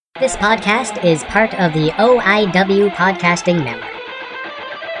This podcast is part of the OIW Podcasting Network.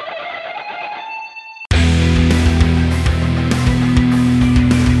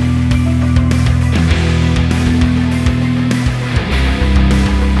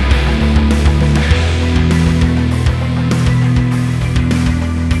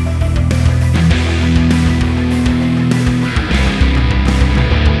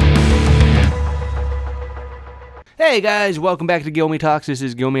 Hey guys, welcome back to Gilmy Talks. This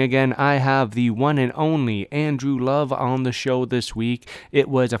is Gilmy again. I have the one and only Andrew Love on the show this week. It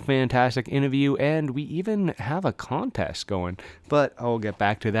was a fantastic interview, and we even have a contest going, but I'll get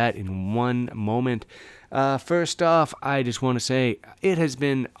back to that in one moment. First off, I just want to say it has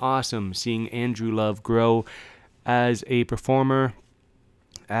been awesome seeing Andrew Love grow as a performer,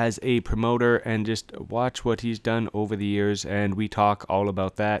 as a promoter, and just watch what he's done over the years, and we talk all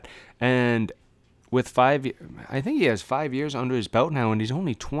about that. And with I think he has 5 years under his belt now, and he's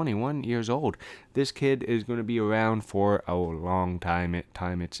only 21 years old. This kid is going to be around for a long time.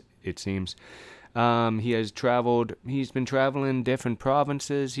 It seems. He has traveled. He's been traveling different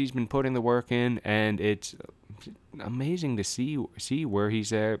provinces. He's been putting the work in, and it's amazing to see where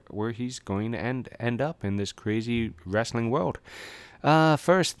he's going to end up in this crazy wrestling world.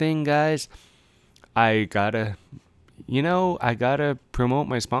 First thing, guys, I gotta promote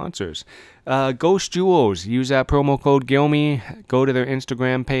my sponsors. Ghost Jewels. Use that promo code Gilmy. Go to their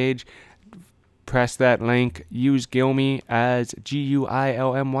Instagram page. Press that link. Use Gilmy as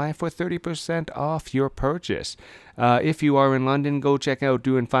GUILMY for 30% off your purchase. If you are in London, go check out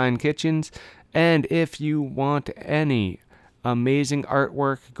Doing Fine Kitchens. And if you want any amazing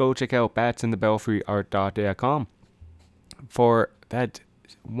artwork, go check out batsinthebelfryart.com for that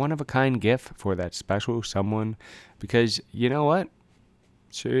one-of-a-kind gift for that special someone, because you know what?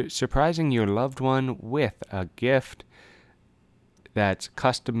 Surprising your loved one with a gift that's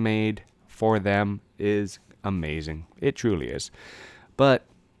custom-made for them is amazing. It truly is. But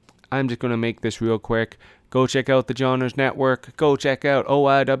I'm just going to make this real quick. Go check out the Johners Network. Go check out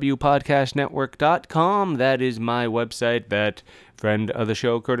OIWPodcastNetwork.com. That is my website that friend of the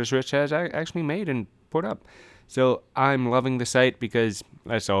show, Curtis Rich, has actually made and put up. So I'm loving the site because,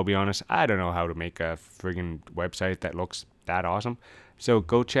 let's all be honest, I don't know how to make a friggin' website that looks that awesome. So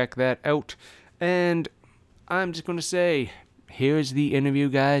go check that out. And I'm just going to say, here's the interview,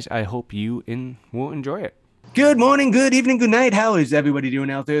 guys. I hope you will enjoy it. Good morning, good evening, good night. How is everybody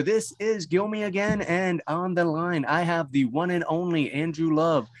doing out there? This is Gilmy again, and on the line, I have the one and only Andrew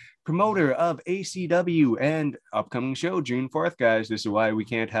Love, promoter of ACW and upcoming show June 4th, guys. This is why we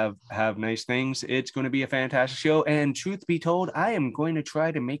can't have nice things. It's going to be a fantastic show, and truth be told, I am going to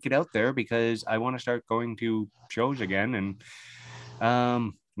try to make it out there because I want to start going to shows again, and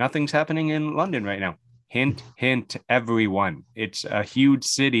nothing's happening in London right now. Hint, hint, everyone. It's a huge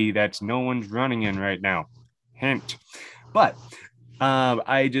city that's no one's running in right now. Hint. But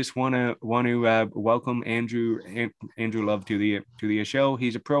I just want to welcome Andrew Love to the show.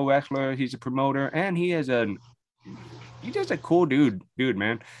 He's a pro wrestler, he's a promoter, and he's just a cool dude,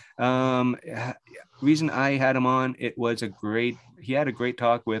 man. Reason I had him on, he had a great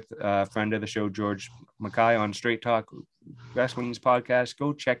talk with a friend of the show, George Mackay, on Straight Talk Wrestling's podcast.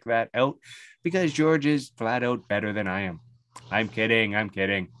 Go check that out because George is flat out better than I am. I'm kidding.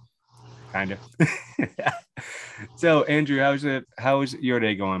 Kind of. So Andrew, how's your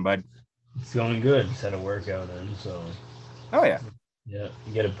day going, bud? It's going good. Just had a workout in, so. Oh yeah. Yeah,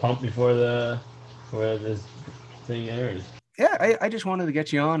 you get a pump before this thing airs. Yeah, I just wanted to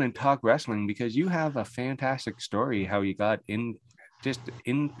get you on and talk wrestling because you have a fantastic story how you got into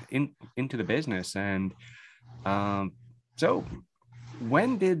the business, and so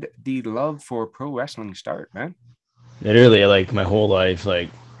when did the love for pro wrestling start, man? Literally, like my whole life,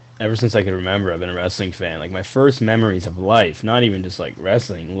 like ever since I can remember, I've been a wrestling fan. Like my first memories of life, not even just like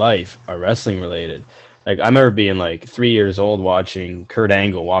wrestling, life, are wrestling related. Like I remember being like 3 years old watching Kurt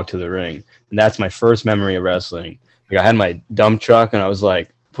Angle walk to the ring, and that's my first memory of wrestling. Like I had my dump truck and I was like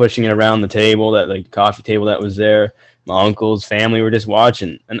pushing it around the table, that like coffee table that was there. My uncle's family were just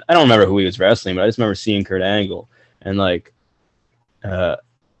watching, and I don't remember who he was wrestling, but I just remember seeing Kurt Angle. And like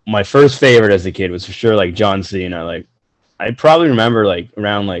my first favorite as a kid was for sure like John Cena. Like I probably remember like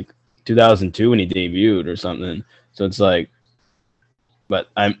around like 2002 when he debuted or something. So it's like, but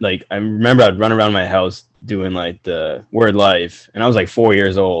I remember I'd run around my house doing like the Word Life, and I was like 4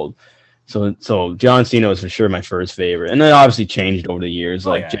 years old. So John Cena was for sure my first favorite, and then obviously changed over the years,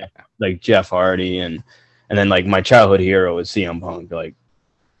 Jeff Hardy, and then like my childhood hero is CM Punk. Like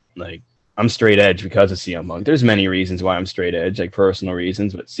I'm straight edge because of CM Punk. There's many reasons why I'm straight edge, like personal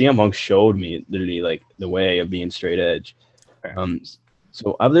reasons, but CM Punk showed me literally like the way of being straight edge.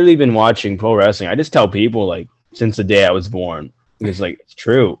 So I've literally been watching pro wrestling. I just tell people like since the day I was born because like it's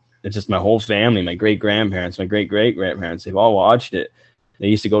true. It's just my whole family, my great grandparents, my great great grandparents. They've all watched it. They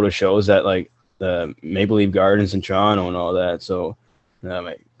used to go to shows at like the Maple Leaf Gardens in Toronto and all that. So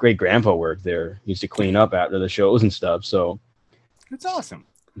my great grandpa worked there. He used to clean up after the shows and stuff. So It's awesome.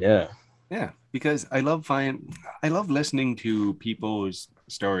 yeah, Yeah, because I love listening to people's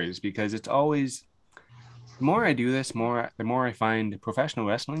stories because it's always the more I do this, the more I find professional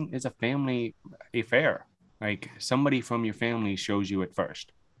wrestling is a family affair. Like somebody from your family shows you it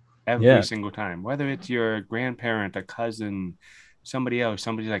first every yeah, single time, whether it's your grandparent, a cousin, somebody else.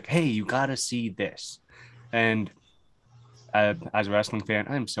 Somebody's like, "Hey, you gotta see this," and as a wrestling fan,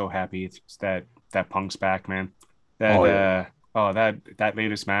 I'm so happy it's that Punk's back, man. That oh yeah, that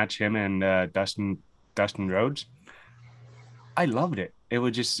latest match, him and Dustin Rhodes, I loved it. It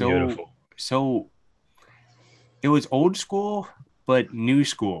was just beautiful. so it was old school but new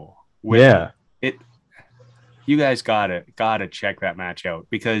school with Yeah, it. You guys gotta check that match out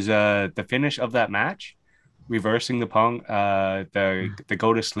because the finish of that match, reversing the Punk, the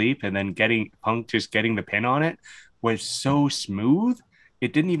go to sleep and then getting Punk just getting the pin on it was so smooth.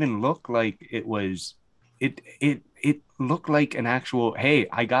 It didn't even look like it was. It looked like an actual. Hey,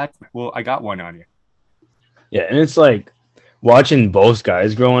 I got one on you. yeah, and it's like watching both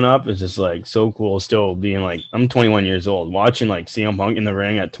guys growing up is just like so cool. Still being like, I'm 21 years old. Watching like CM Punk in the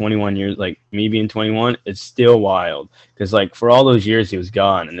ring at 21 years, like me being 21, it's still wild because like for all those years he was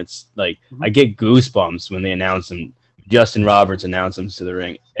gone, and it's like I get goosebumps when they announce him. Justin Roberts announces him to the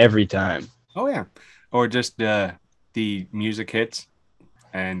ring every time. Oh yeah, or just the music hits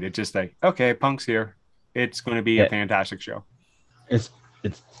and it's just like okay, Punk's here. It's going to be a Yeah, fantastic show. it's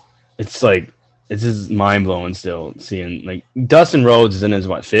it's it's like it's just mind blowing still seeing like Dustin Rhodes is in his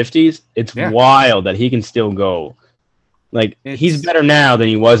what 50s. It's Yeah, wild that he can still go. Like he's it's better now than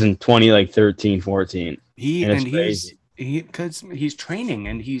he was in 20 like 13, 14. he And it's and he's crazy. he because he's training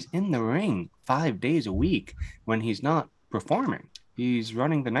and he's in the ring 5 days a week when he's not performing. He's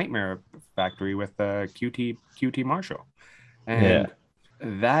running the Nightmare Factory with QT Marshall, Yeah. and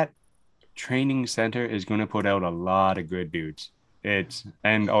that training center is going to put out a lot of good dudes. It's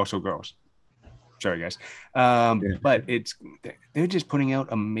and also girls. Sorry, guys. Yeah. But they're just putting out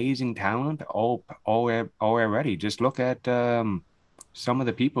amazing talent all already. Just look at some of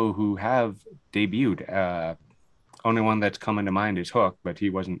the people who have debuted. Only one that's coming to mind is Hook, but he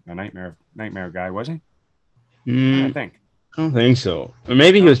wasn't a nightmare guy, was he? I Mm, think. I don't think so. Or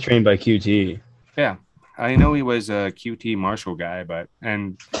maybe he No. was trained by QT. Yeah, I know he was a QT Marshall guy, but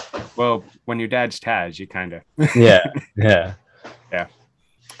well, when your dad's Taz, you kind of Yeah. Yeah. yeah.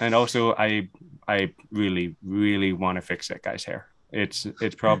 And also, I really want to fix that guy's hair. It's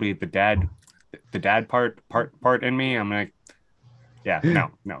probably the dad part in me. I'm like, yeah,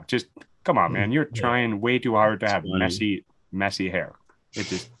 no, just come on, man. You're Yeah. trying way too hard to It's have funny. messy hair. It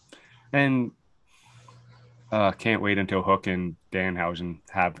just and can't wait until Hook and Danhausen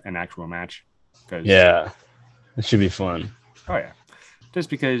have an actual match because Yeah. It should be fun. oh yeah, just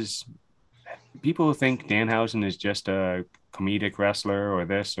because people think Danhausen is just a comedic wrestler or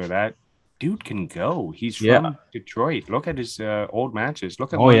this or that. Dude can go. He's Yeah. from Detroit. Look at his old matches.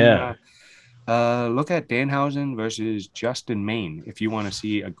 Look at Oh one. yeah. Look at Danhausen versus Justin Maine. If you want to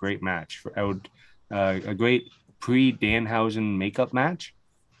see a great match for out, a great pre Danhausen makeup match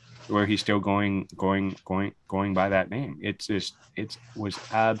where he's still going by that name. It's just it was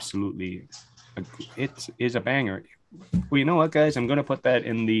absolutely it is a banger. Well, you know what, guys? I'm gonna put that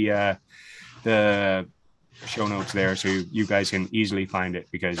in the show notes there so you guys can easily find it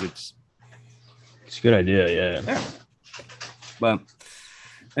because It's a good idea, yeah. yeah. But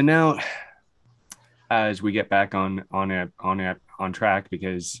and now as we get back on track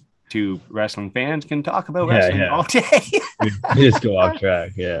because two wrestling fans can talk about Yeah, wrestling yeah. all day. We just go off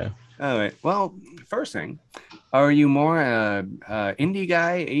track, yeah. All right. Well, first thing, are you more indie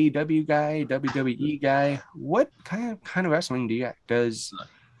guy, AEW guy, WWE guy? What kind of wrestling does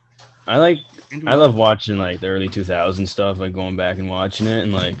I like Andrew I love? love watching like the early 2000 stuff, like going back and watching it,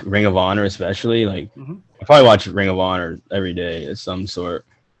 and like Ring of Honor especially. Like Mhm. I probably watch Ring of Honor every day of some sort.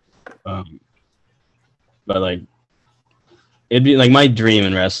 Um, but like it'd be like my dream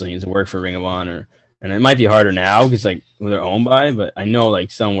in wrestling is to work for Ring of Honor, and it might be harder now because like they're owned by, but I know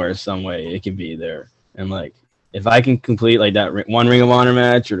like somewhere, some way it could be there. And like if I can complete like that one Ring of Honor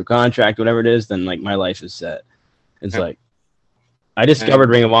match or the contract, whatever it is, then like my life is set. It's Yeah. like I discovered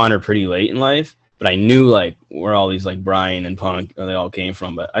Ring of Honor pretty late in life, but I knew like where all these like Brian and Punk they all came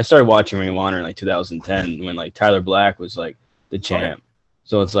from. But I started watching Ring of Honor in like 2010 when like Tyler Black was like the Oh yeah. champ.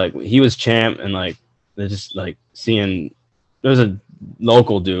 So it's like he was champ, and like they're just like seeing there was a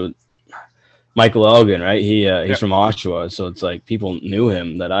local dude, Michael Elgin, right? He's Yeah. from Oshawa, so it's like people knew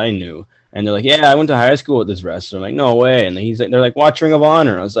him that I knew, and they're like, "Yeah, I went to high school with this wrestler." I'm like, "No way!" And he's like, "They're like, watch Ring of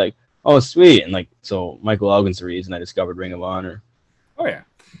Honor." I was like, "Oh, sweet!" And like, so Michael Elgin's the reason I discovered Ring of Honor. Oh yeah.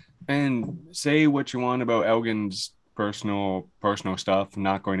 And say what you want about Elgin's personal stuff. I'm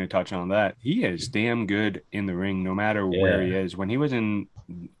not going to touch on that. He is damn good in the ring, no matter where he Yeah, is. When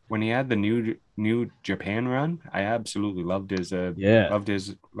he had the new Japan run, I absolutely yeah. loved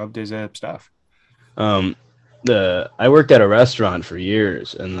his stuff. Um, the I worked at a restaurant for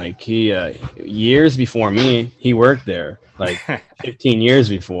years, and like he years before me, he worked there, like 15 years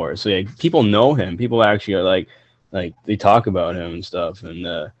before. So yeah, people know him. People actually are like they talk about him and stuff.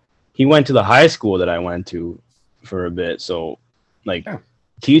 And he went to the high school that I went to for a bit, so like Yeah.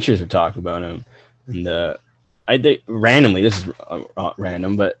 teachers would talk about him. And I think randomly, this is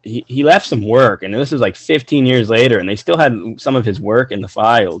random, but he left some work, and this is like 15 years later, and they still had some of his work in the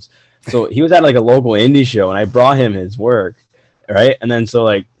files. So he was at like a local indie show, and I brought him his work, right? And then so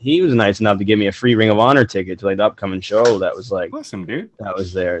like he was nice enough to give me a free Ring of Honor ticket to like the upcoming show that was like Awesome, dude. that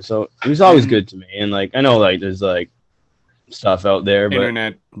was there. So he was always And good to me, and like I know like there's like stuff out there, but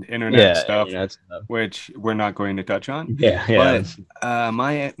internet yeah, stuff, internet stuff. which we're not going to touch on. Yeah, yeah, But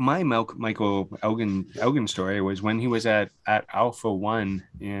my Michael Elgin story was when he was at Alpha One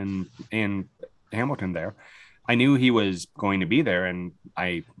in Hamilton. There, I knew he was going to be there, and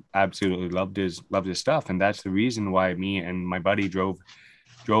I absolutely loved his stuff, and that's the reason why me and my buddy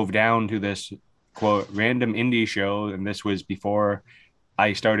drove down to this quote random indie show, and this was before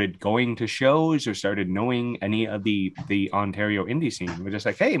I started going to shows or started knowing any of the Ontario indie scene. We're just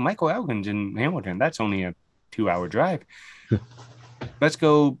like, hey, Michael Elgin's in Hamilton. That's only a 2-hour drive. Let's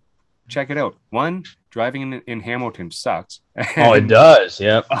go check it out. One, driving in Hamilton sucks. Oh, it does.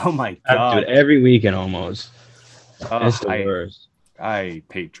 Yep. Oh my I have to do god. it every weekend almost. It's the I worst.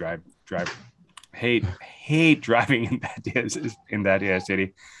 hate hate driving in that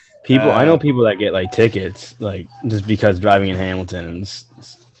city. People, I know people that get like tickets, like just because driving in Hamilton, and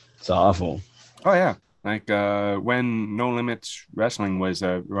it's awful. Oh yeah, like when No Limits Wrestling was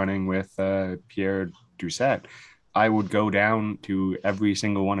running with Pierre Doucette, I would go down to every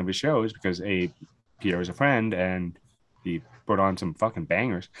single one of his shows because Pierre is a friend and he put on some fucking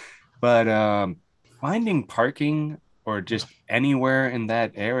bangers. But finding parking or just anywhere in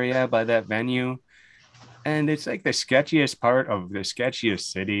that area by that venue, and it's like the sketchiest part of the sketchiest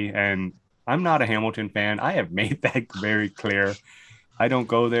city. And I'm not a Hamilton fan. I have made that very clear. I don't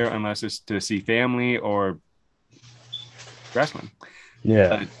go there unless it's to see family or wrestling.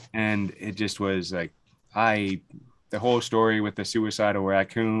 Yeah, And it just was like the whole story with the suicidal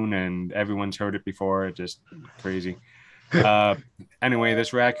raccoon, and everyone's heard it before. It just crazy. Uh, anyway,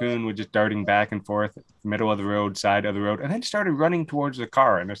 this raccoon was just darting back and forth, middle of the road, side of the road, and then started running towards the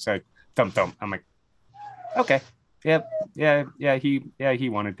car. And it's like thump thump. I'm like, okay, yep, yeah. He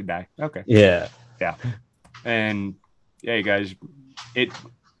wanted to die. Okay, yeah, yeah, and yeah, you guys, it.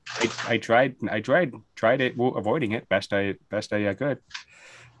 I tried it, avoiding it best I could,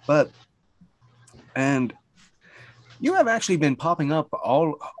 but and you have actually been popping up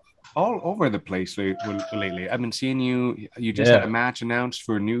all over the place lately. I've been seeing you. You just had a yeah. match announced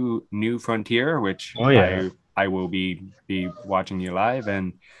for New Frontier, which Oh yeah, I will be watching you live,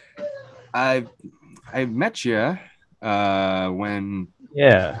 and I've met you when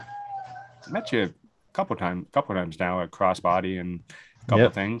yeah. I met you a couple times now at Crossbody and a couple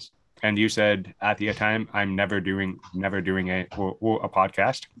Yep. things. And you said at the time, I'm never doing a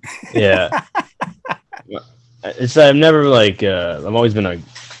podcast. Yeah. It's I've never like I've always been like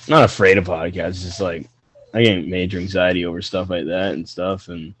not afraid of podcasts. It's just like I get major anxiety over stuff like that and stuff,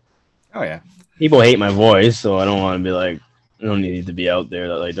 and Oh yeah, people hate my voice, so I don't want to be like I don't need to be out there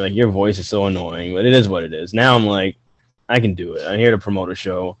that like they're like your voice is so annoying, but it is what it is. Now I'm like I can do it. I'm here to promote a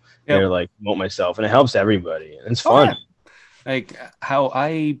show, Yep. here to like promote myself, and it helps everybody. And it's Oh, fun. yeah. Like how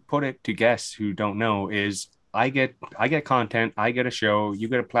I put it to guests who don't know is I get content, I get a show, you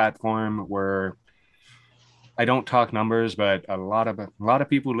get a platform where I don't talk numbers, but a lot of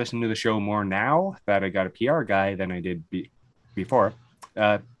people listen to the show more now that I got a PR guy than I did before.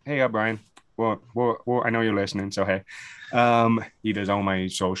 Hey, Brian. Well, I know you're listening, so hey. He does all my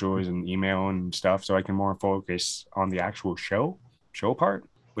socials and email and stuff, so I can more focus on the actual show part,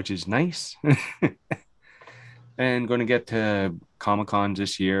 which is nice. And going to get to Comic Cons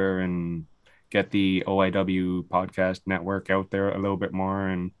this year and get the OIW podcast network out there a little bit more,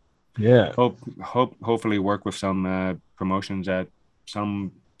 and Yeah. hopefully work with some promotions at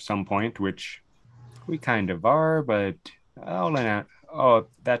some point, which we kind of are, but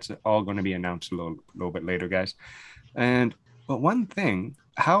that's all going to be announced a little bit later, guys. And But one thing,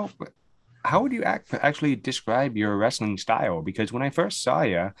 how would you actually describe your wrestling style? Because when I first saw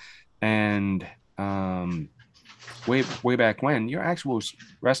you, and way back when, your actual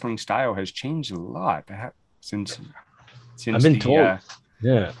wrestling style has changed a lot since I've since been told,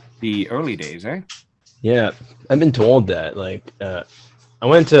 yeah, the early days, eh? yeah, I've been told that. Like, I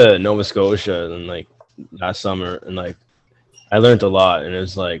went to Nova Scotia and like last summer, and like I learned a lot, and it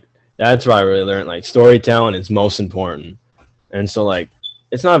was like that's where I really learned like storytelling is most important. And so like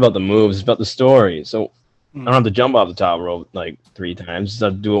it's not about the moves, it's about the story. So I don't Mm. have to jump off the top rope like 3 times. Just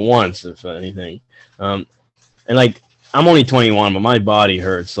have to do it once, if anything. Um, and like I'm only 21, but my body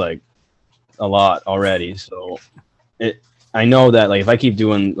hurts like a lot already. So it, I know that like if I keep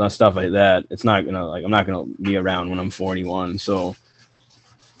doing stuff like that, it's not gonna like I'm not gonna be around when I'm 41. So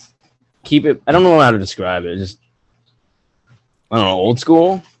keep it. I don't know how to describe it. Just I don't know, old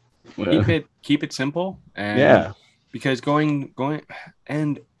school. Keep it simple, and Yeah, because going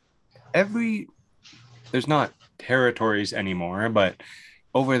and every there's not territories anymore, but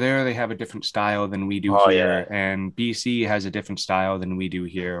over there they have a different style than we do oh yeah, here, and BC has a different style than we do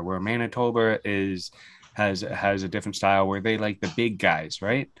here, where Manitoba is has a different style where they like the big guys,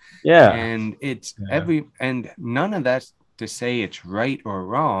 right? yeah, And it's yeah, every and none of that's to say it's right or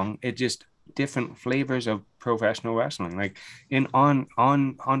wrong. It just different flavors of professional wrestling. Like on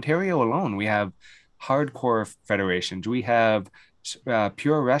Ontario alone, we have hardcore federations. We have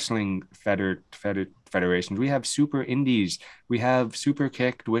pure wrestling federations. We have super indies. We have super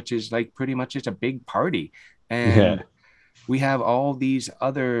kicked, which is like pretty much it's a big party, yeah, and we have all these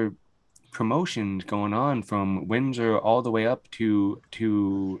other promotions going on from Windsor all the way up to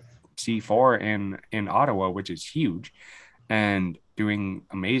C4 in Ottawa, which is huge and doing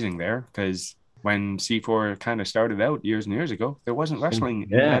amazing there because when C4 kind of started out years and years ago, there wasn't wrestling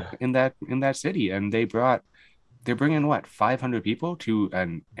yeah, in that city, and they're bringing what 500 people to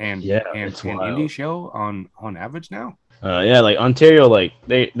yeah. It's an indie wild. show on average now. Yeah, like Ontario, like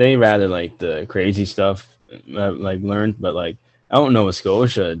they rather like the crazy stuff, like learned, but like out in Nova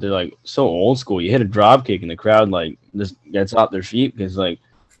Scotia, they're like so old school. You hit a drop kick and the crowd like just gets off their feet because like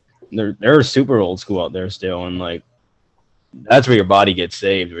they're super old school out there still, and like that's where your body gets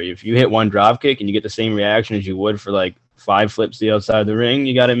saved. Where if you hit one drop kick and you get the same reaction as you would for like 5 flips to the outside of the ring,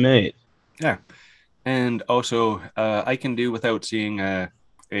 you got it made. Yeah, and also I can do without seeing a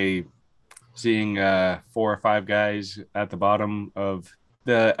seeing 4 or 5 guys at the bottom of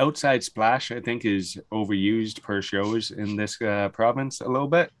the outside splash. I think is overused per shows in this province a little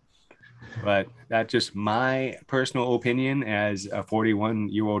bit, but that's just my personal opinion as a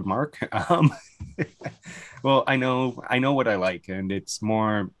 41-year-old Mark. Well, I know what I like, and it's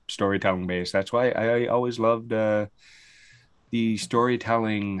more storytelling based. That's why I always loved the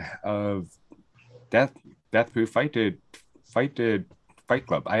storytelling of Death Death Proof Fight to Fight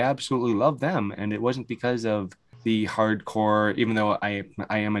Club. I absolutely love them, and it wasn't because of the hardcore. Even though I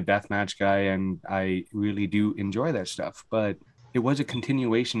am a deathmatch guy and I really do enjoy that stuff, but it was a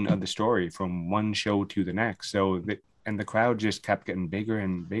continuation of the story from one show to the next. And the crowd just kept getting bigger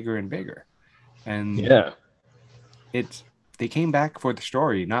and bigger and bigger, and Yeah, it's they came back for the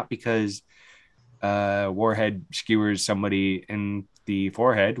story, not because Warhead skewers somebody in the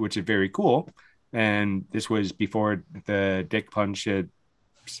forehead, which is very cool. And this was before the Dick Punch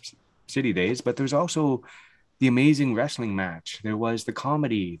City days, but there's also the amazing wrestling match. There was the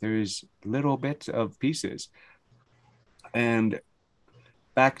comedy. There's little bits of pieces. And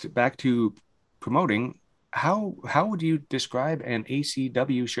back to promoting. How would you describe an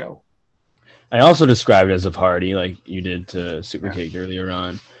ACW show? I also described it as a party, like you did to Super Yeah. Cake earlier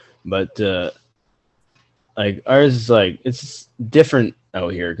on, but like ours is like it's different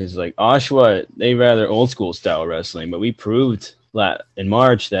out here because like Oshawa they rather old school style wrestling, but we proved that in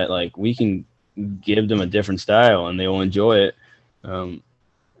March that like we can give them a different style and they will enjoy it. Um,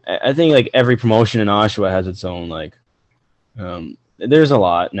 I think like every promotion in Oshawa has its own like. There's a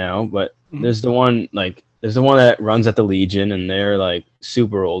lot now, but Mhm. there's the one that runs at the Legion and they're like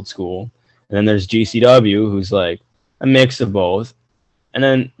super old school, and then there's GCW who's like a mix of both, and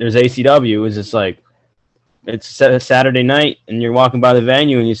then there's ACW who's just like it's a Saturday night and you're walking by the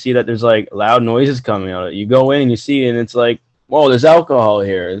venue and you see that there's like loud noises coming out. You go in and you see it and it's like, whoa, there's alcohol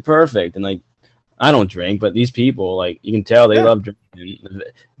here. It's perfect. And like, I don't drink, but these people, like, you can tell they Yeah. love drinking.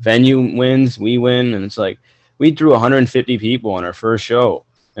 The venue wins, we win. And it's like, we drew 150 people on our first show.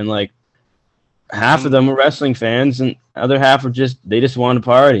 And like, half of And them were wrestling fans and other half were they just wanted to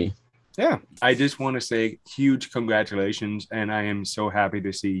party. yeah, I just want to say huge congratulations. And I am so happy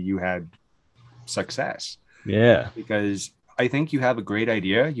to see you had success, Yeah. because I think you have a great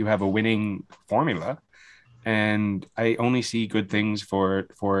idea. You have a winning formula, and I only see good things for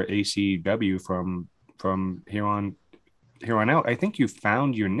ACW from here on out. I think you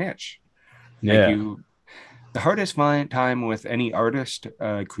found your niche. Like Yeah. you, the hardest time with any artist,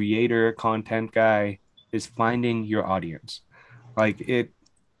 creator, content guy is finding your audience. Like it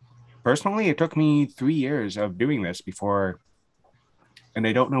personally, it took me 3 years of doing this before, and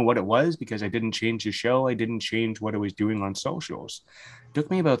I don't know what it was because I didn't change the show. I didn't change what I was doing on socials. It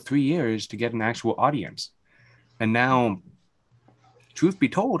took me about 3 years to get an actual audience. And now, truth be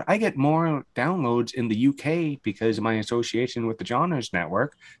told, I get more downloads in the UK because of my association with the Genres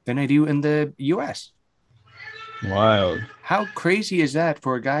Network than I do in the US. Wild. How crazy is that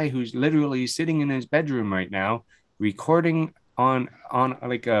for a guy who's literally sitting in his bedroom right now, recording on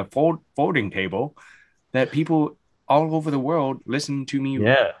like a folding table, that people all over the world listen to me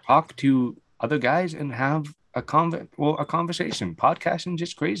Yeah. talk to other guys and have a conversation. Podcasting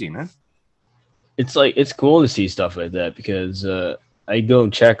just crazy, man. It's like it's cool to see stuff like that because I go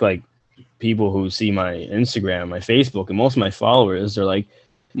check like people who see my Instagram, my Facebook, and most of my followers are like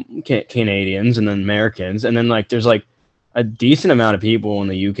Canadians and then Americans, and then like there's like a decent amount of people in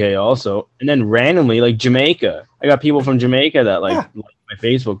the UK also, and then randomly like Jamaica. I got people from Jamaica that like, Yeah. like my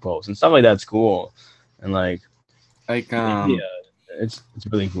Facebook posts and stuff like that's cool, and Like yeah, it's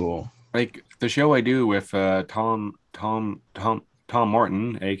really cool. like the show I do with Tom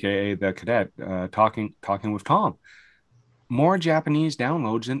Morton, aka the cadet, talking with Tom. More Japanese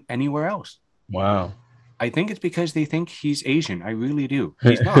downloads than anywhere else. Wow. I think it's because they think he's Asian. I really do.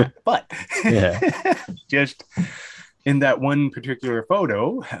 He's not, but Yeah. just in that one particular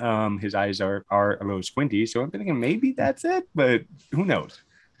photo, his eyes are a little squinty. So I'm thinking maybe that's it, but who knows?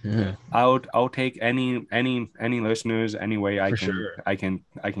 Yeah, I'll take any listeners any way for sure. I can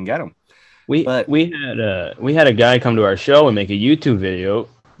get them. We But we had a guy come to our show and make a YouTube video,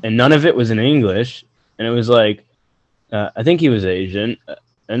 and none of it was in English, and it was like I think he was Asian,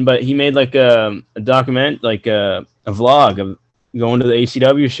 and but he made like a document, like a vlog of going to the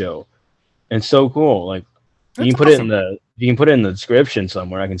ACW show, and it's so cool. Like that's awesome. you can put it in the description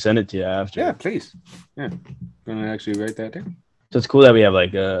somewhere. I can send it to you after. Yeah, please. Yeah, gonna actually write that down. So it's cool that we have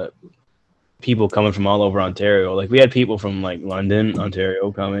like people coming from all over Ontario. Like we had people from like London,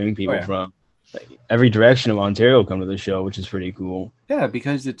 Ontario coming, Oh people yeah. from like every direction of Ontario come to the show, which is pretty cool. Yeah,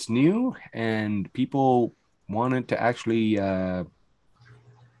 because it's new and people wanted to actually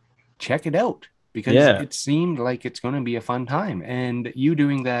check it out because Yeah, it seemed like it's going to be a fun time. And you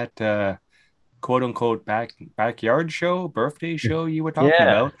doing that quote unquote backyard show, birthday show you were talking yeah,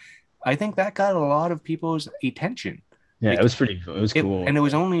 about, I think that got a lot of people's attention. yeah. It Bec- was pretty cool. It was cool. and it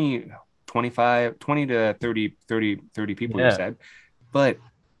was only 20 to 30 people, you Yeah, said, but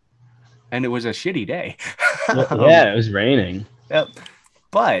and it was a shitty day. yeah. It was raining. Yep.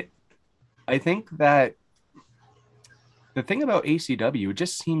 But I think that the thing about ACW, it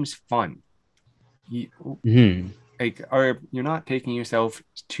just seems fun. You, Hmm. like, you're not taking yourself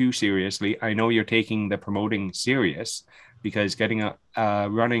too seriously. I know you're taking the promoting serious because getting a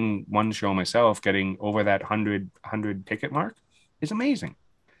running one show myself, getting over that 100 ticket mark is amazing.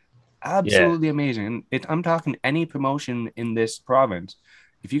 Yeah, Absolutely amazing. And I'm talking any promotion in this province.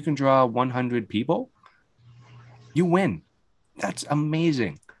 If you can draw 100 people, you win. That's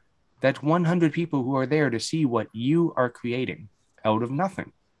amazing. That's 100 people who are there to see what you are creating out of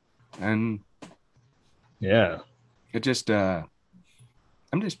nothing. And yeah, it just, I'm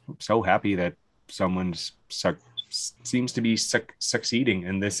just so happy that someone's seems to be succeeding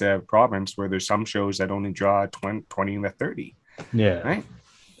in this province where there's some shows that only draw 20 to 30, yeah. right?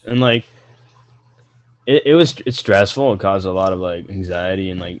 And like it's stressful. It caused a lot of like anxiety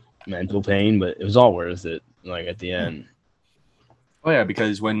and like mental pain, but it was all worth it. Like at the end. Oh yeah,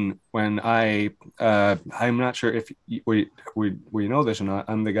 because when I'm not sure if we know this or not.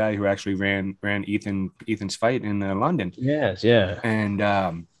 I'm the guy who actually ran Ethan's fight in London, Yes, yeah,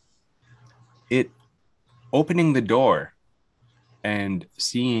 and it opening the door and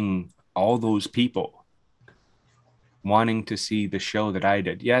seeing all those people wanting to see the show that I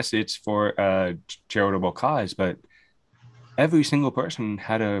did. Yes, it's for a charitable cause, but every single person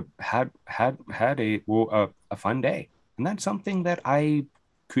had a fun day, and that's something that I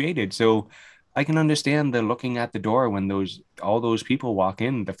created. So I can understand the looking at the door when all those people walk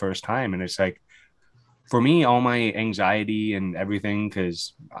in the first time, and it's like for me, all my anxiety and everything,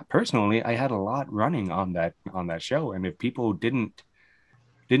 because personally, I had a lot running on that show, and if people didn't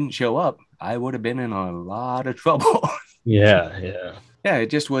show up, I would have been in a lot of trouble. yeah, yeah. Yeah,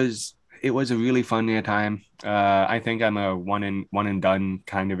 it was a really fun time. I think I'm a one and done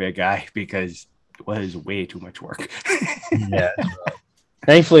kind of a guy because it was way too much work. Yeah,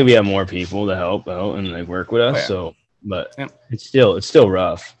 Thankfully, we have more people to help out and like work with Oh us. yeah. So, but Yeah. it's still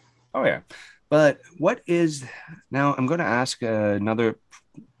rough. Oh yeah. But what is now? I'm going to ask another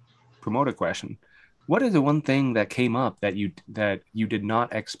promoter question. What is the one thing that came up that you did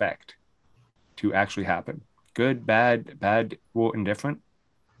not expect to actually happen? Good, bad, or indifferent?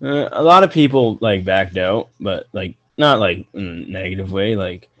 A lot of people like backed out, but like not like in a negative way.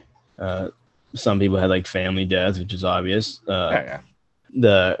 Like uh, some people had like family deaths, which is obvious. Yeah, yeah.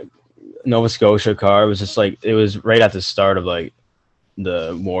 The Nova Scotia car was just like it was right at the start of like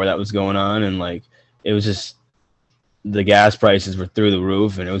the war that was going on, and like it was just the gas prices were through the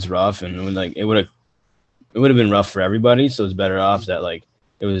roof, and it was rough, and it was like it would have been rough for everybody. So it's better off that like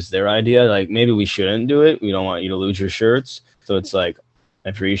it was their idea. Like maybe we shouldn't do it. We don't want you to lose your shirts. So it's like I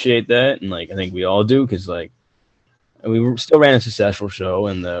appreciate that, and like I think we all do because like still ran a successful show,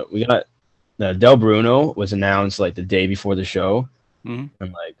 and we got the Del Bruno was announced like the day before the show, Mm-hmm.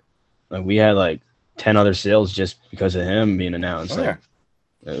 and like we had like 10 other sales just because of him being announced. Oh Like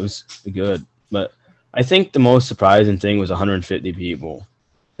yeah. it was good, but I think the most surprising thing was 150 people.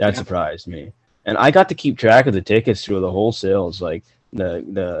 That Yeah. surprised me, and I got to keep track of the tickets through the whole sales. Like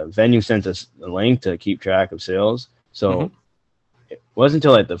the venue sent us a link to keep track of sales, Mm-hmm. so it wasn't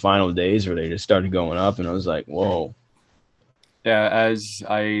until like the final days where they just started going up, and I was like, whoa. Yeah, as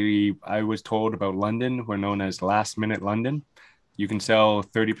I was told about London, we're known as last minute London. You can sell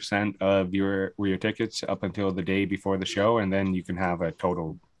 30% of your tickets up until the day before the show, and then you can have a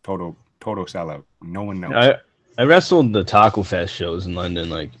total sellout. No one knows. I wrestled the Taco Fest shows in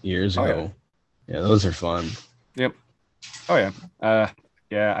London like years Oh yeah. ago. Yeah, those are fun. Yep. Oh yeah.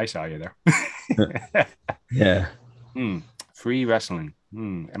 Yeah, I saw you there. Yeah. Free wrestling.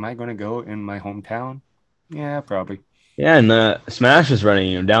 Am I gonna go in my hometown? Yeah, probably. Yeah, and Smash was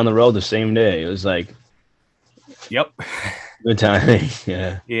running down the road the same day. It was like Yep. good timing.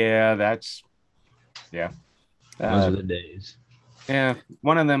 Yeah, Yeah, that's yeah. those Uh, are the days. yeah,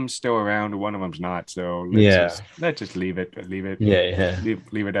 one of them's still around, one of them's not. So Yeah, let's just leave it yeah.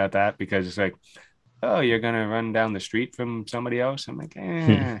 leave it at that because it's like, oh, you're gonna run down the street from somebody else. I'm like,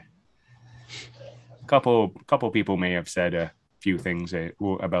 Hmm. couple people may have said a few things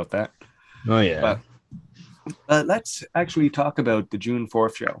about that, Oh yeah. but let's actually talk about the June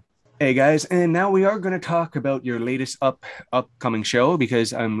 4th show. Hey guys, and now we are going to talk about your latest upcoming show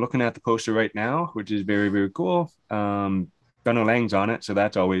because I'm looking at the poster right now, which is very cool. Gunnar Lang's on it, so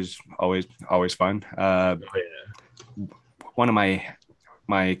that's always fun. Oh yeah. One of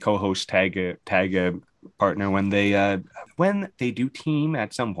my co-host tag partner when they do team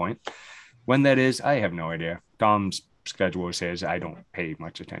at some point. When that is, I have no idea. Tom's schedule says I don't pay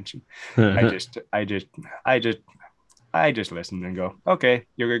much attention. I just listen and go, okay,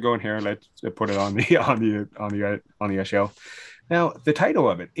 you're going here. Let's put it on the show. Now, the title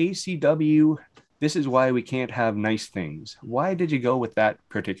of it, ACW. This is why we can't have nice things. Why did you go with that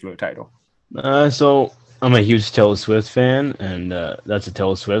particular title? So I'm a huge Taylor Swift fan, and that's a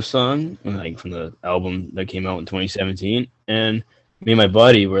Taylor Swift song, like from the album that came out in 2017. And me and my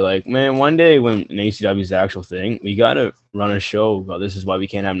buddy were like, man, one day when an ACW is the actual thing, we gotta run a show about this is why we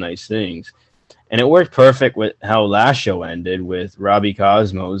can't have nice things. And it worked perfect with how last show ended with Robbie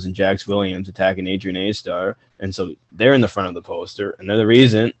Cosmos and Jax Williams attacking Adrian A Star. And so they're in the front of the poster, and they're the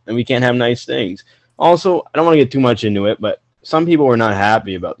reason, and we can't have nice things. Also, I don't want to get too much into it, but some people were not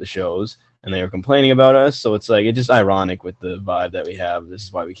happy about the shows and they were complaining about us. So it's like, it's just ironic with the vibe that we have. This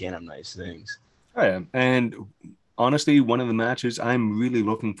is why we can't have nice things. Oh, yeah. And honestly, one of the matches I'm really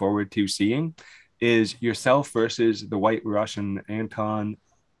looking forward to seeing is yourself versus the White Russian Anton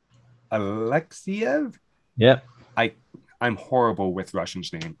Alexiev. Yep. I'm horrible with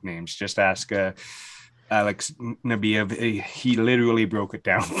Russians names. Just ask Alex Nabiev. He literally broke it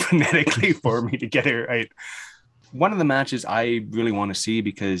down phonetically for me to get it right. One of the matches I really want to see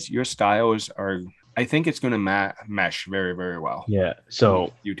because your styles are, I think it's going to mesh very well. Yeah.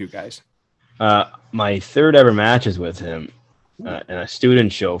 So you two guys. My third ever match is with him in a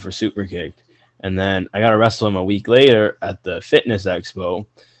student show for Superkicked. And then I got to wrestle him a week later at the Fitness Expo.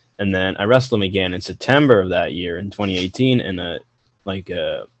 And then I wrestled him again in September of that year in 2018 in it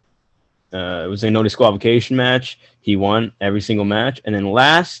was a no disqualification match. He won every single match. And then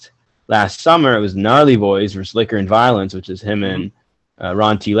last summer, it was Gnarly Boys versus Liquor and Violence, which is him and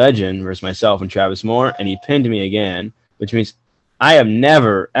Ron T. Legend versus myself and Travis Moore. And he pinned me again, which means I have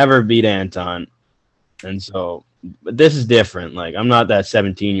never, ever beat Anton. And so, but this is different. Like, I'm not that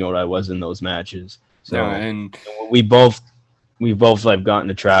 17-year-old I was in those matches. So, no, and we both like gotten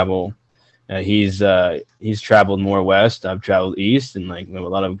to travel. He's traveled more west. I've traveled east, and like we have a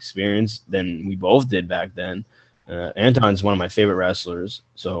lot of experience than we both did back then. Anton's one of my favorite wrestlers,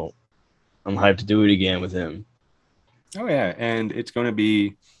 so I'm hyped to do it again with him. Oh yeah, and it's going to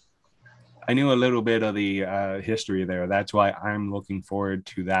be. I knew a little bit of the history there. That's why I'm looking forward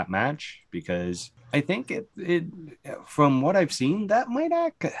to that match because I think it from what I've seen that might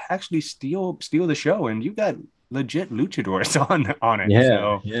actually steal the show, and you got legit luchadors on it. Yeah,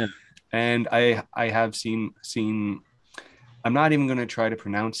 So yeah. and I have seen. I'm not even going to try to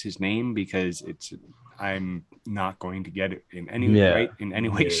pronounce his name because I'm not going to get it in any Yeah. right in any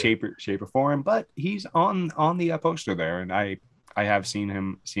way, Yeah. shape or form. But he's on the poster there, and I have seen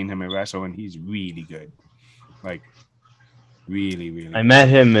him wrestle, and he's really good, like really I good. met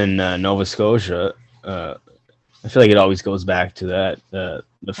him in Nova Scotia. I feel like it always goes back to that. The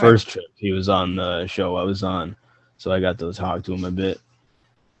Right. first trip he was on the show I was on, so I got to talk to him a bit.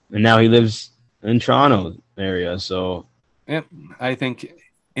 And now he lives in Toronto area, so Yep. I think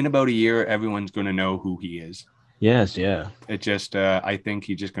in about a year, everyone's going to know who he is. yes, yeah. It just I think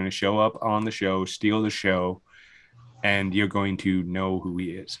he's just going to show up on the show, steal the show, and you're going to know who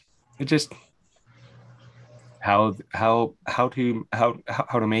he is. It just how to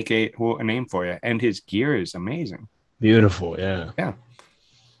make a name for you, and his gear is amazing. Beautiful, yeah. Yeah.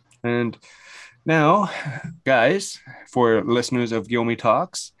 And now, guys, for listeners of Gilmy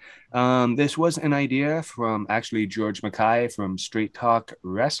Talks, this was an idea from actually George Mackay from Straight Talk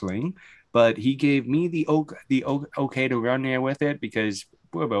Wrestling, but he gave me the okay to run there with it because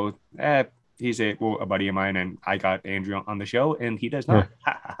we're both. He's a buddy of mine, and I got Andrew on the show, and he does not.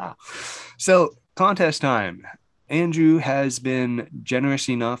 So, contest time. Andrew has been generous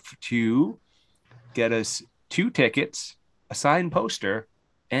enough to get us 2 tickets, a signed poster,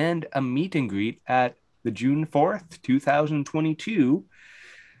 and a meet and greet at the June 4th, 2022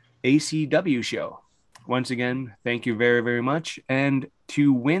 ACW show. Once again, thank you very, very much. And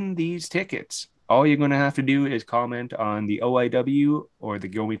to win these tickets, all you're going to have to do is comment on the OIW or the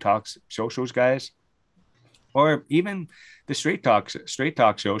Gilmy Talks socials, guys, or even the Straight Talk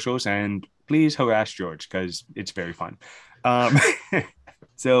socials, and please harass George because it's very fun.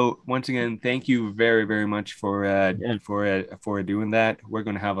 So once again, thank you very, very much for doing that. We're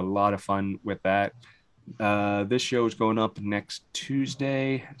going to have a lot of fun with that. This show is going up next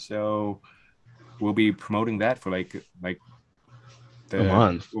Tuesday, so we'll be promoting that for like A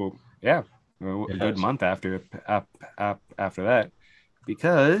month. Well, yeah, a good month after that,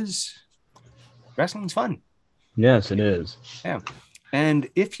 because wrestling's fun. Yes, it is. Yeah, and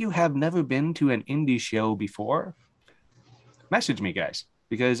if you have never been to an indie show before, message me, guys,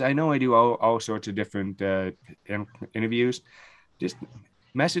 because I know I do all sorts of different interviews. Just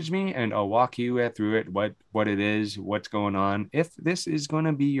message me and I'll walk you through it, what it is, what's going on. If this is going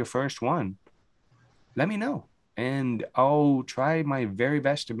to be your first one, let me know, and I'll try my very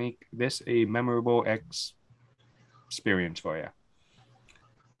best to make this a memorable experience for you.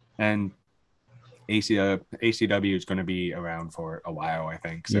 And ACW is going to be around for a while, I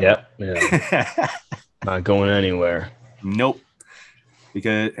think. So. Yep. Yeah. Not going anywhere. Nope.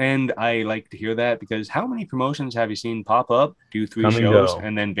 And I like to hear that because how many promotions have you seen pop up, do 3 shows,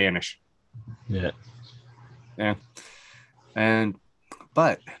 and then vanish? Yeah. Yeah.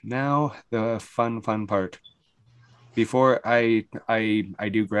 But now the fun part. Before I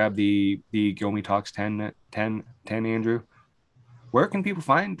do grab the Gilmy Talks 10, Andrew, where can people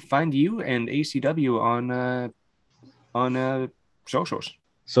find you and ACW on socials?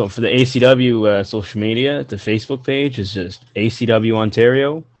 So for the ACW social media, the Facebook page is just ACW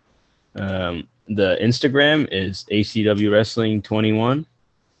Ontario. The Instagram is ACW Wrestling 21,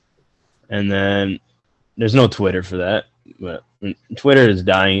 and then there's no Twitter for that, but Twitter is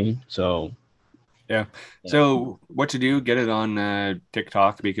dying. So yeah. So what to do? Get it on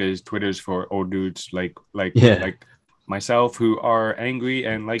TikTok, because Twitter's for old dudes like myself who are angry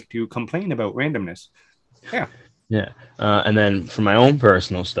and like to complain about randomness. Yeah. Yeah. And then for my own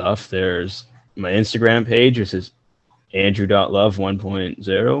personal stuff, there's my Instagram page, which is Andrew.love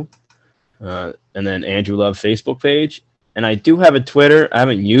 1.0. And then Andrew Love Facebook page. And I do have a Twitter. I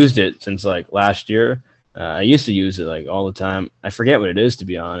haven't used it since like last year. I used to use it like all the time. I forget what it is, to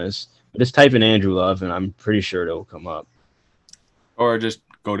be honest. But just type in Andrew Love and I'm pretty sure it'll come up. Or just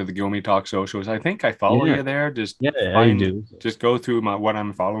go to the Gilmy Talk socials. I think I follow you there. Just you do. Just go through what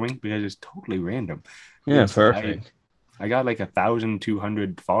I'm following, because it's totally random. Yeah, perfect. I got like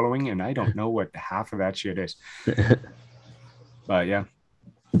 1,200 following, and I don't know what half of that shit is. But yeah.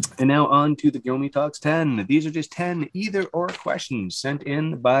 And now on to the Gilmy Talks 10. These are just 10 either or questions sent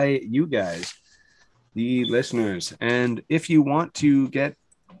in by you guys, the listeners. And if you want to get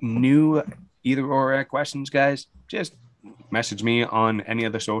new either or questions, guys, just message me on any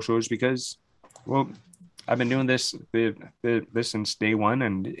of the socials, because, well, I've been doing this since day one,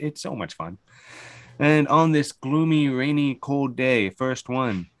 and it's so much fun. And on this gloomy, rainy, cold day, first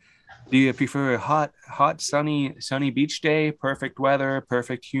one. Do you prefer a hot, sunny beach day, perfect weather,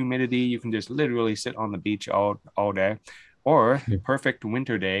 perfect humidity? You can just literally sit on the beach all day, or perfect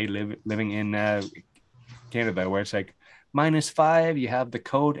winter day, living in Canada, where it's like -5. You have the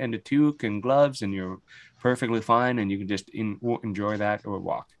coat and the toque and gloves, and you're perfectly fine, and you can just enjoy that or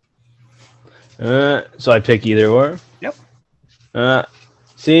walk. So I pick either or. Yep. Uh,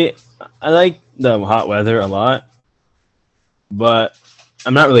 see, I like the hot weather a lot, but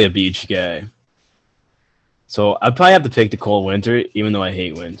I'm not really a beach guy. So I'd probably have to pick the cold winter, even though I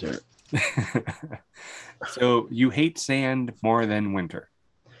hate winter. So you hate sand more than winter.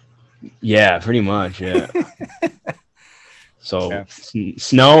 Yeah, pretty much. Yeah. So Yeah.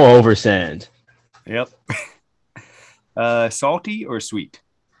 snow over sand. Yep. Salty or sweet?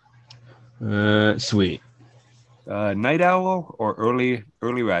 Sweet. Night owl or early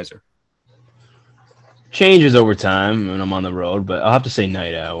riser? Changes over time when I'm on the road, but I'll have to say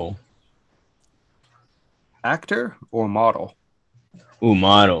night owl. Actor or model? Ooh,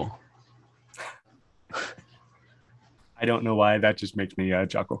 model. I don't know why, that just makes me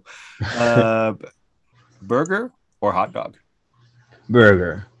chuckle. Burger or hot dog?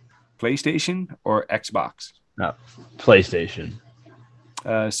 Burger. PlayStation or Xbox? No, PlayStation.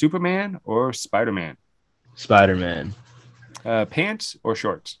 Superman or Spider-Man? Spider-Man. Pants or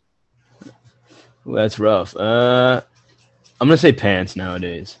shorts? Ooh, that's rough. I'm gonna say pants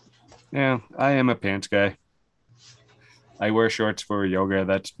nowadays. Yeah, I am a pants guy. I wear shorts for yoga.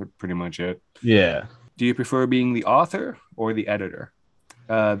 That's pretty much it. Yeah. Do you prefer being the author or the editor?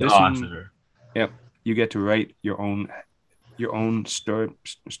 The This one, author. yep, you get to write your own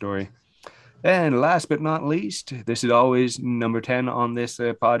story. And last but not least, this is always number 10 on this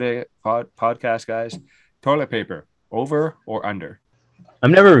podcast, guys. Toilet paper, over or under?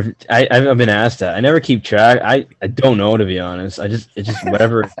 I've been asked that. I never keep track. I don't know, to be honest. It's just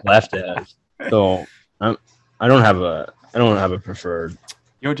whatever it's left as. So I don't have a preferred.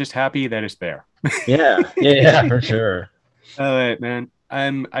 You're just happy that it's there. Yeah, for sure. All right, man.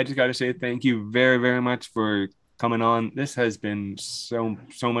 I just got to say thank you very, very much for coming on. This has been so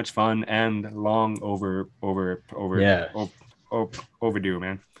much fun and long Yeah. overdue,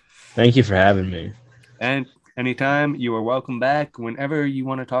 man. Thank you for having me. And anytime, you are welcome back. Whenever you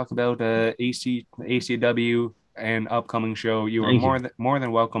want to talk about ACW and upcoming show, you are Thank you. more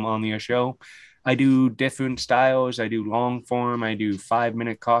than welcome on the show. I do different styles. I do long form. I do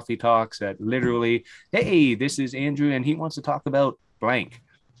 5-minute coffee talks that literally, hey, this is Andrew and he wants to talk about blank.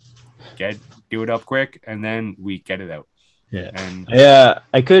 Do it up quick and then we get it out. Yeah. And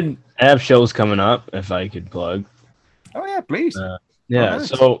I could have shows coming up if I could plug. oh yeah, please. Yeah. nice.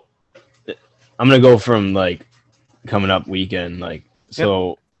 So I'm gonna go from like coming up weekend, like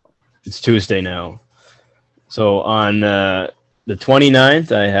so it's Tuesday now. So on the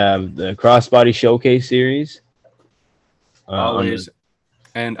 29th, I have the Crossbody Showcase series. Always.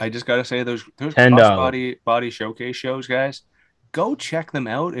 And I just gotta say, those $10 body showcase shows, guys, go check them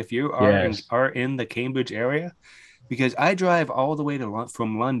out if you are in the Cambridge area, because I drive all the way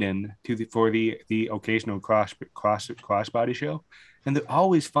from London for the occasional crossbody show, and they're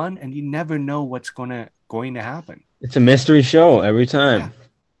always fun, and you never know what's going to happen. It's a mystery show every time.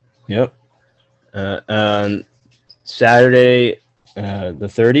 Yeah. Yep. On Saturday, the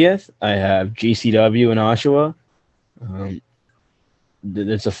 30th, I have GCW in Oshawa.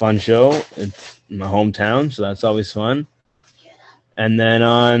 It's a fun show. It's my hometown, so that's always fun. And then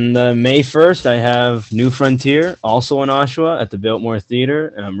on May 1st, I have New Frontier, also in Oshawa, at the Biltmore Theater,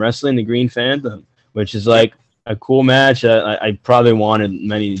 and I'm wrestling the Green Phantom, which is like a cool match that I probably wanted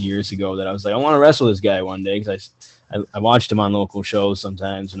many years ago. That I was like, I want to wrestle this guy one day, because I watched him on local shows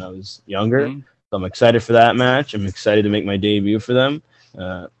sometimes when I was younger. Mm-hmm. So I'm excited for that match. I'm excited to make my debut for them.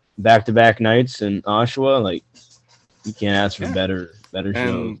 Back-to-back nights in Oshawa, like you can't ask for better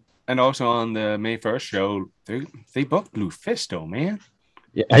shows. And also on the May 1st show, they booked Lufisto, man.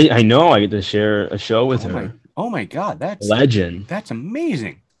 Yeah, I know. I get to share a show with her. Oh my God, that's legend. That's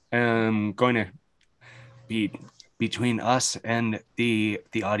amazing. Going to be between us and the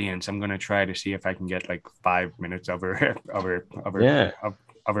audience. I'm going to try to see if I can get like 5 minutes of her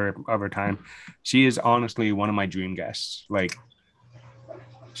time. She is honestly one of my dream guests. Like,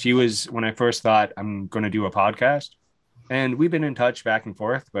 she was when I first thought I'm going to do a podcast, and we've been in touch back and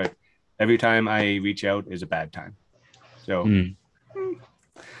forth, but every time I reach out is a bad time. So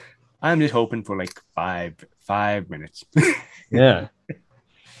I'm just hoping for like 5 minutes. Yeah.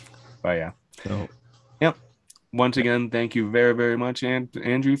 But yeah. So. Yep. Once again, thank you very, very much,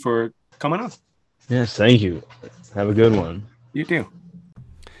 Andrew, for coming on. Yes, thank you. Have a good one. You too.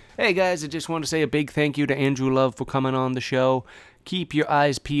 Hey guys, I just want to say a big thank you to Andrew Love for coming on the show. Keep your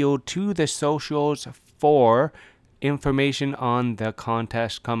eyes peeled to the socials for information on the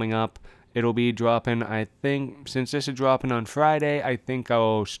contest coming up. It'll be dropping, I think, since this is dropping on Friday, I think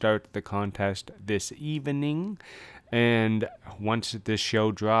I'll start the contest this evening. And once this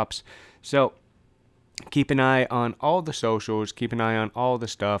show drops. So keep an eye on all the socials, keep an eye on all the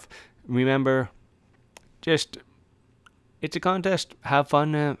stuff. Remember, just it's a contest. Have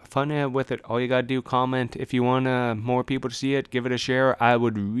fun with it. All you gotta do, comment. If you want more people to see it, give it a share. I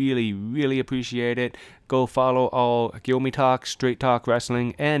would really, really appreciate it. Go follow all Gilmy Talk, Straight Talk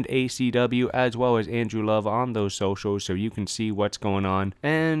Wrestling, and ACW, as well as Andrew Love on those socials, so you can see what's going on.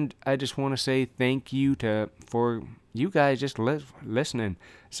 And I just want to say thank you for you guys just listening.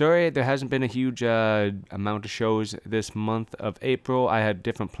 Sorry there hasn't been a huge amount of shows this month of April. I had a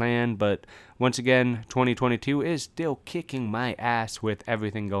different plan, but once again, 2022 is still kicking my ass with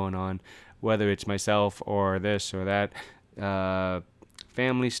everything going on, whether it's myself or this or that,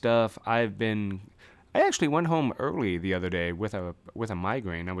 family stuff. I actually went home early the other day with a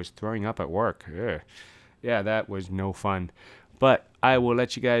migraine. I was throwing up at work. Ugh. Yeah, that was no fun. But I will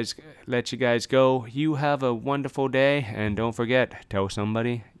let you guys go. You have a wonderful day, and don't forget, tell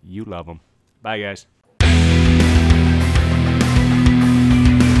somebody you love them. Bye, guys.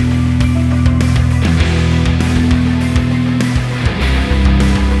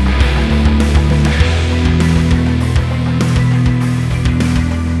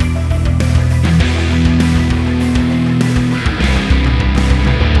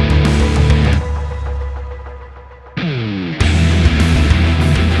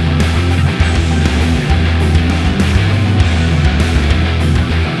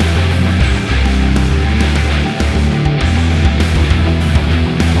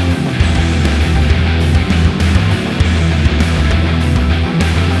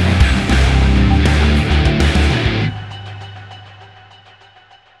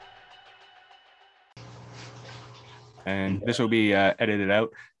 And this will be edited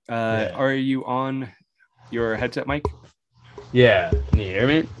out. Yeah. Are you on your headset mic? Yeah. Can you hear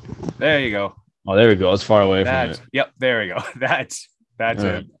me? There you go. Oh, there we go. It's far away from it. Yep, there we go. That's All it.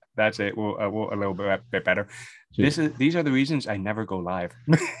 right. That's it. We'll a little bit better. These are the reasons I never go live.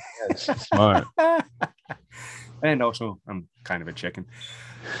 That's smart. And also, I'm kind of a chicken.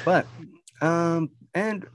 But and